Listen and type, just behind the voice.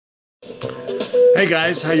Hey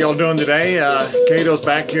guys, how y'all doing today? Cato's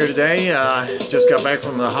back here today. Just got back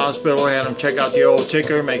from the hospital. Had him check out the old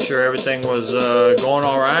ticker, make sure everything was going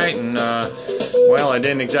all right. And well, I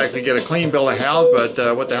didn't exactly get a clean bill of health,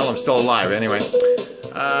 but what the hell, I'm still alive anyway.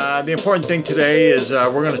 The important thing today is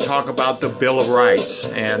we're going to talk about the Bill of Rights.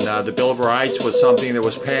 And the Bill of Rights was something that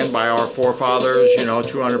was penned by our forefathers,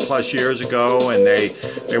 200 plus years ago, and they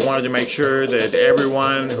wanted to make sure that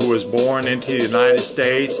everyone who was born into the United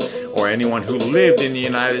States or anyone who lived in the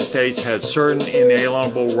United States had certain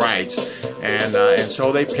inalienable rights. And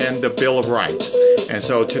so they penned the Bill of Rights. And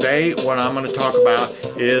so today what I'm going to talk about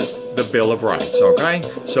is the Bill of Rights, okay?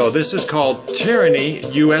 So this is called Tyranny,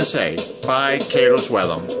 USA by Cato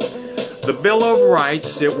Swetham. The Bill of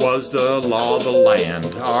Rights, it was the law of the land.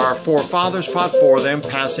 Our forefathers fought for them,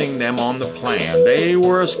 passing them on the plan. They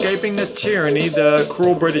were escaping the tyranny, the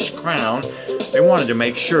cruel British crown. They wanted to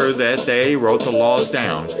make sure that they wrote the laws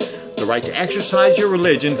down. The right to exercise your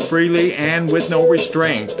religion freely and with no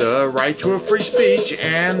restraint. The right to a free speech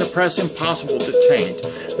and the press impossible to taint.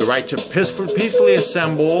 The right to peacefully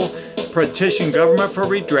assemble, petition government for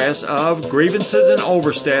redress of grievances and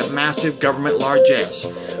overstep massive government largesse.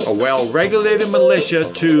 A well-regulated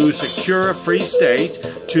militia to secure a free state.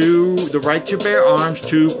 To the right to bear arms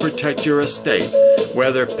to protect your estate.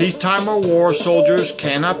 Whether peacetime or war, soldiers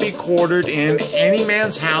cannot be quartered in any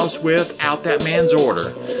man's house without that man's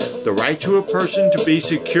order. The right to a person to be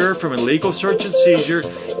secure from illegal search and seizure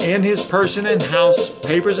in his person and house,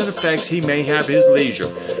 papers and effects he may have his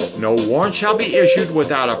leisure. No warrant shall be issued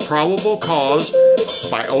without a probable cause.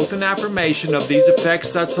 By oath and affirmation of these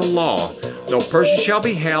effects, that's a law. No person shall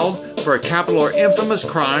be held for a capital or infamous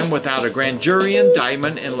crime without a grand jury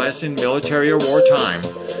indictment unless in military or war time.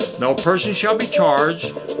 No person shall be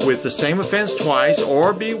charged with the same offense twice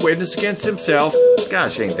or be witness against himself.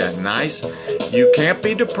 Gosh, ain't that nice? You can't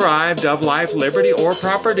be deprived of life, liberty, or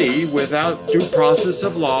property without due process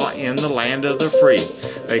of law in the land of the free.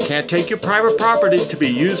 They can't take your private property to be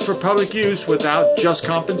used for public use without just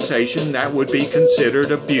compensation. That would be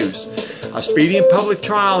considered abuse. A speedy and public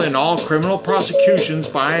trial in all criminal prosecutions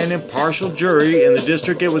by an impartial jury in the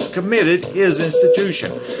district it was committed is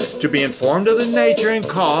institution. To be informed of the nature and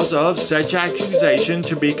cause of such accusation,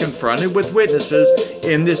 to be confronted with witnesses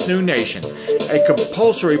in this new nation. A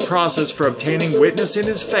compulsory process for obtaining witness in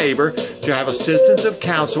his favor, to have assistance of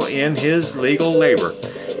counsel in his legal labor.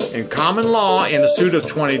 In common law, in a suit of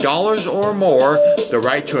 $20 or more, the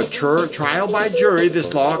right to a trial by jury,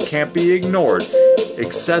 this law can't be ignored.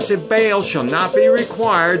 Excessive bail shall not be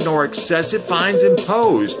required, nor excessive fines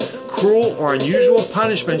imposed. Cruel or unusual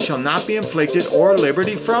punishment shall not be inflicted or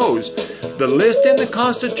liberty froze. The list in the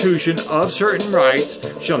Constitution of certain rights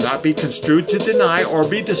shall not be construed to deny or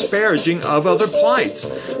be disparaging of other plights.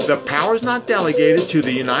 The powers not delegated to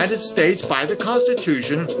the United States by the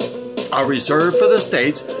Constitution are reserved for the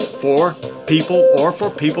states, for people, or for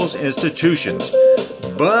people's institutions.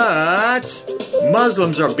 But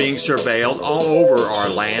Muslims are being surveilled all over our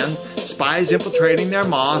land, spies infiltrating their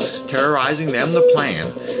mosques, terrorizing them the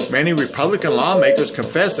plan. Many Republican lawmakers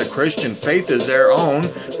confess the Christian faith is their own,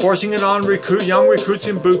 forcing it on young recruits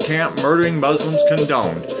in boot camp, murdering Muslims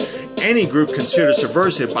condoned. Any group considered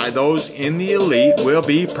subversive by those in the elite will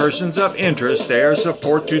be persons of interest, their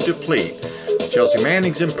support to deplete. Chelsea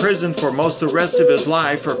Manning's imprisoned for most of the rest of his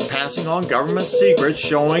life for passing on government secrets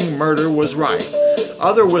showing murder was rife.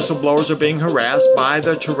 Other whistleblowers are being harassed by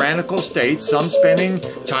the tyrannical state, some spending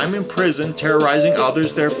time in prison, terrorizing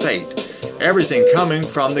others their fate. Everything coming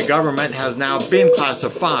from the government has now been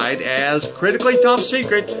classified as critically top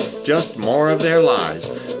secret, just more of their lies.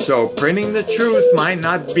 So printing the truth might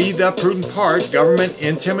not be the prudent part. Government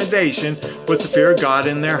intimidation puts the fear of God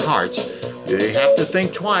in their hearts. They have to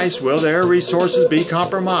think twice. Will their resources be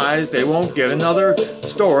compromised? They won't get another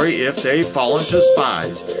story if they fall into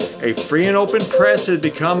spies. A free and open press has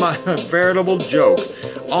become a veritable joke.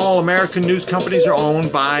 All American news companies are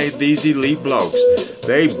owned by these elite blokes.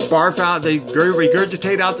 They barf out, they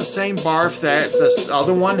regurgitate out the same barf that the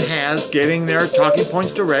other one has, getting their talking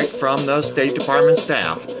points direct from the State Department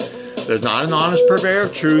staff. There's not an honest purveyor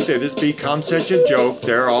of truth. It has become such a joke.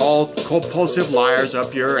 They're all compulsive liars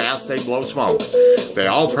up your ass. They blow smoke. They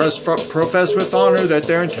all profess with honor that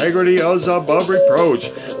their integrity is above reproach,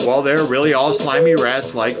 while they're really all slimy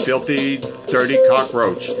rats like filthy, dirty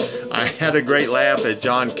cockroach. I had a great laugh at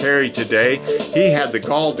John Kerry today. He had the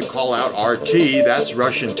gall to call out RT, that's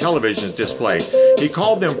Russian television's display. He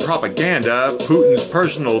called them propaganda, Putin's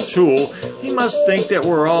personal tool. He must think that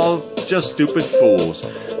we're all just stupid fools.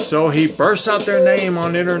 So he bursts out their name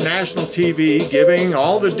on international TV, giving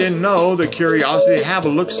all that didn't know the curiosity to have a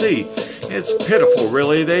look-see. It's pitiful,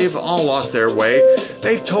 really. They've all lost their way.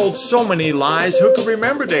 They've told so many lies. Who could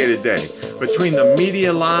remember day to day? Between the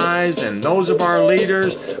media lies and those of our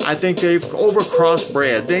leaders, I think they've over-crossed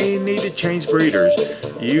bred. They need to change breeders.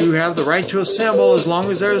 You have the right to assemble as long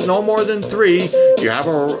as there's no more than 3. You have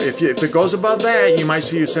if it goes above that, you might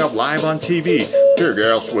see yourself live on TV. Tear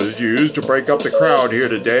gas was used to break up the crowd here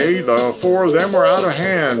today. The 4 of them were out of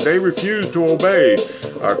hand. They refused to obey.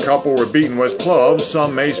 A couple were beaten with clubs.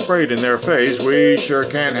 Some may sprayed in their face. We sure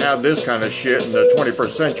can't have this kind of shit in the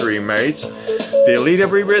 21st century, mates. The elite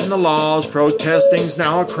have rewritten the laws. Protesting's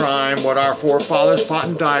now a crime. What our forefathers fought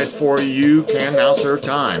and died for, you can now serve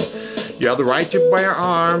time. You have the right to bear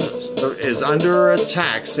arms is under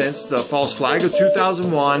attack since the false flag of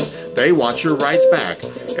 2001. They want your rights back.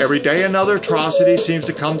 Every day another atrocity seems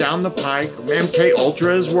to come down the pike. MK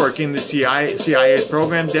Ultra is working the CIA's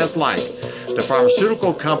program death-like. The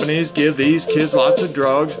pharmaceutical companies give these kids lots of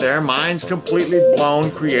drugs, their minds completely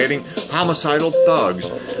blown, creating homicidal thugs.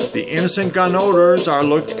 The innocent gun owners are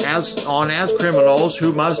looked on as criminals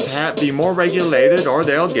who must be more regulated or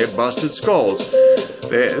they'll get busted skulls.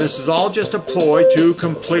 This is all just a ploy to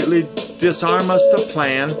completely disarm us the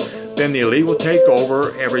plan. Then the elite will take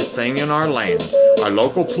over everything in our land. Our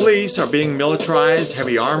local police are being militarized,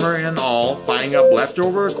 heavy armor and all, buying up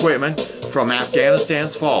leftover equipment from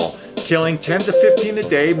Afghanistan's fall. Killing 10 to 15 a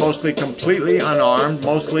day, mostly completely unarmed,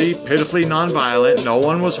 mostly pitifully nonviolent. No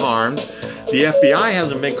one was harmed. The FBI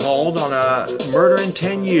hasn't been called on a murder in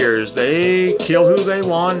 10 years. They kill who they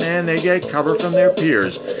want and they get cover from their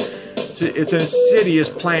peers. It's an insidious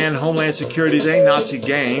plan. Homeland Security's a Nazi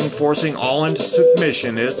game, forcing all into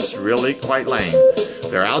submission. It's really quite lame.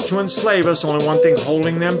 They're out to enslave us, only one thing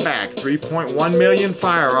holding them back. 3.1 million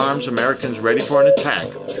firearms, Americans ready for an attack.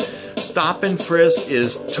 Stop and frisk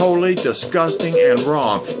is totally disgusting and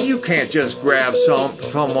wrong. You can't just grab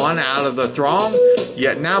someone out of the throng.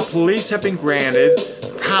 Yet now police have been granted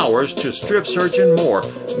powers to strip search and more.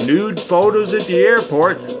 Nude photos at the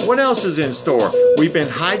airport. What else is in store? We've been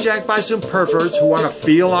hijacked by some perverts who want to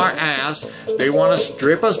feel our ass. They want to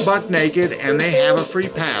strip us buck naked and they have a free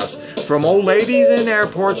pass. From old ladies in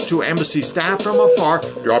airports to embassy staff from afar.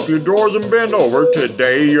 Drop your drawers and bend over.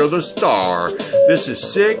 Today you're the star. This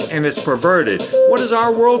is sick and it's perverted. What has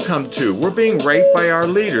our world come to? We're being raped by our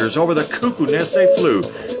leaders over the cuckoo nest they flew.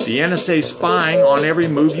 The NSA spying on every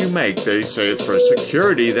move you make. They say it's for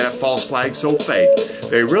security, that false flag's so fake.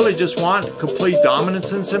 They really just want complete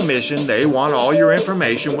dominance and submission. They want all your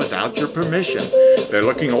information without your permission. They're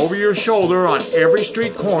looking over your shoulder on every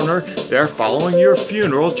street corner. They're following your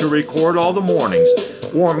funeral to record all the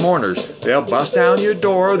mourners. They'll bust down your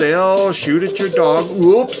door. They'll shoot at your dog.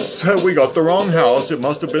 Oops, we got the wrong house. It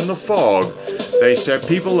must have been the fog. They set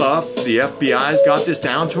people up. The FBI's got this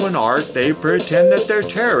down to an art. They pretend that they're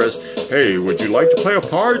terrorists. Hey, would you like to play a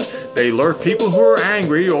part? They lure people who are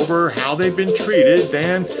angry over how they've been treated,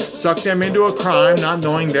 then suck them into a crime not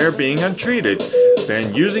knowing they're being untreated.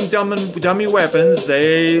 Then using dummy weapons,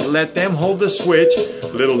 they let them hold the switch,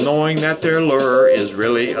 little knowing that their lure is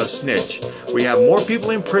really a snitch. We have more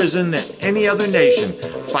people in prison than any other nation.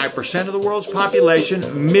 5% of the world's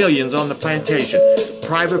population, millions on the plantation.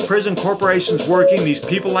 Private prison corporations working these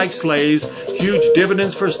people like slaves, huge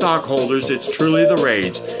dividends for stockholders, it's truly the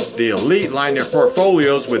rage. The elite line their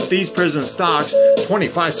portfolios with these prison stocks,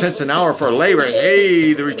 25 cents an hour for labor.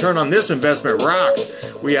 Hey, the return on this investment rocks.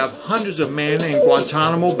 We have hundreds of men in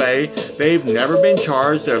Guantanamo Bay. They've never been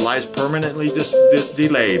charged, their lives permanently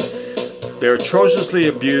delayed. They're atrociously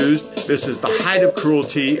abused. This is the height of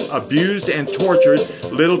cruelty, abused and tortured,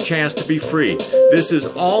 little chance to be free. This is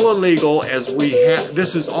all illegal as we have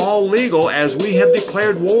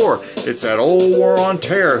declared war. It's that old war on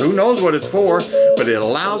terror. Who knows what it's for? But it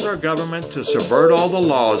allows our government to subvert all the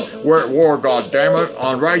laws. We're at war, goddammit.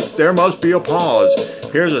 On rights there must be a pause.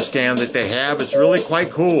 Here's a scam that they have. It's really quite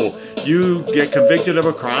cool. You get convicted of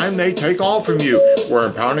a crime, they take all from you. We're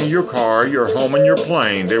impounding your car, your home, and your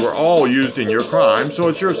plane. They were all used in your crime, so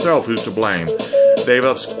it's yourself who's to blame. They have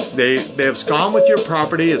absconded with your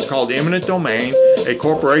property. It's called eminent domain. A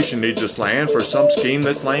corporation needs this land for some scheme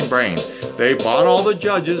that's lame brain. They bought all the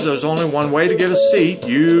judges. There's only one way to get a seat.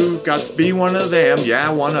 You've got to be one of them. Yeah,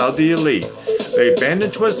 one of the elite. They bend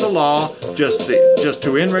and twist the law just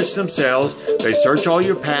to enrich themselves. They search all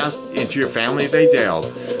your past. into your family they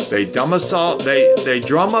delve. They drum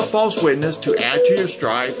up false witness to add to your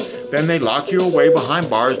strife, then they lock you away behind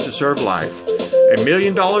bars to serve life. $1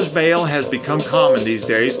 million bail has become common these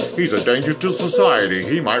days. He's a danger to society.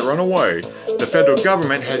 He might run away. The federal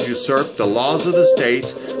government has usurped the laws of the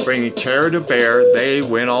states, bringing terror to bear. They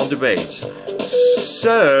win all debates.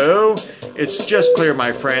 So, it's just clear,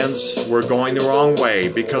 my friends, we're going the wrong way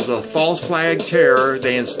because of the false flag terror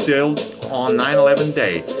they instilled on 9/11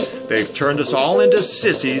 day. They've turned us all into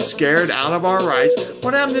sissies, scared out of our rights.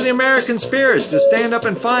 What happened to the American spirit to stand up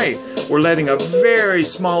and fight? We're letting a very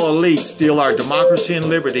small elite steal our democracy and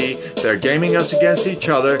liberty. They're gaming us against each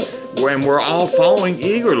other when we're all following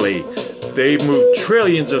eagerly. They've moved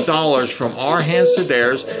trillions of dollars from our hands to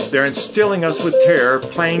theirs. They're instilling us with terror,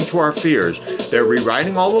 playing to our fears. They're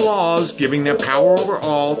rewriting all the laws, giving them power over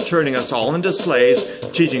all, turning us all into slaves,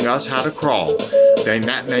 teaching us how to crawl. They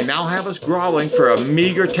now have us groveling for a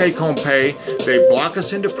meager take-home pay. They block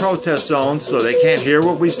us into protest zones so they can't hear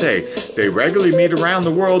what we say. They regularly meet around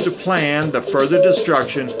the world to plan the further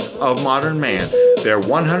destruction of modern man. They're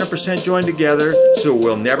 100% joined together, so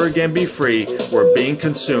we'll never again be free. We're being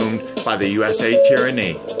consumed by the USA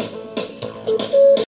tyranny.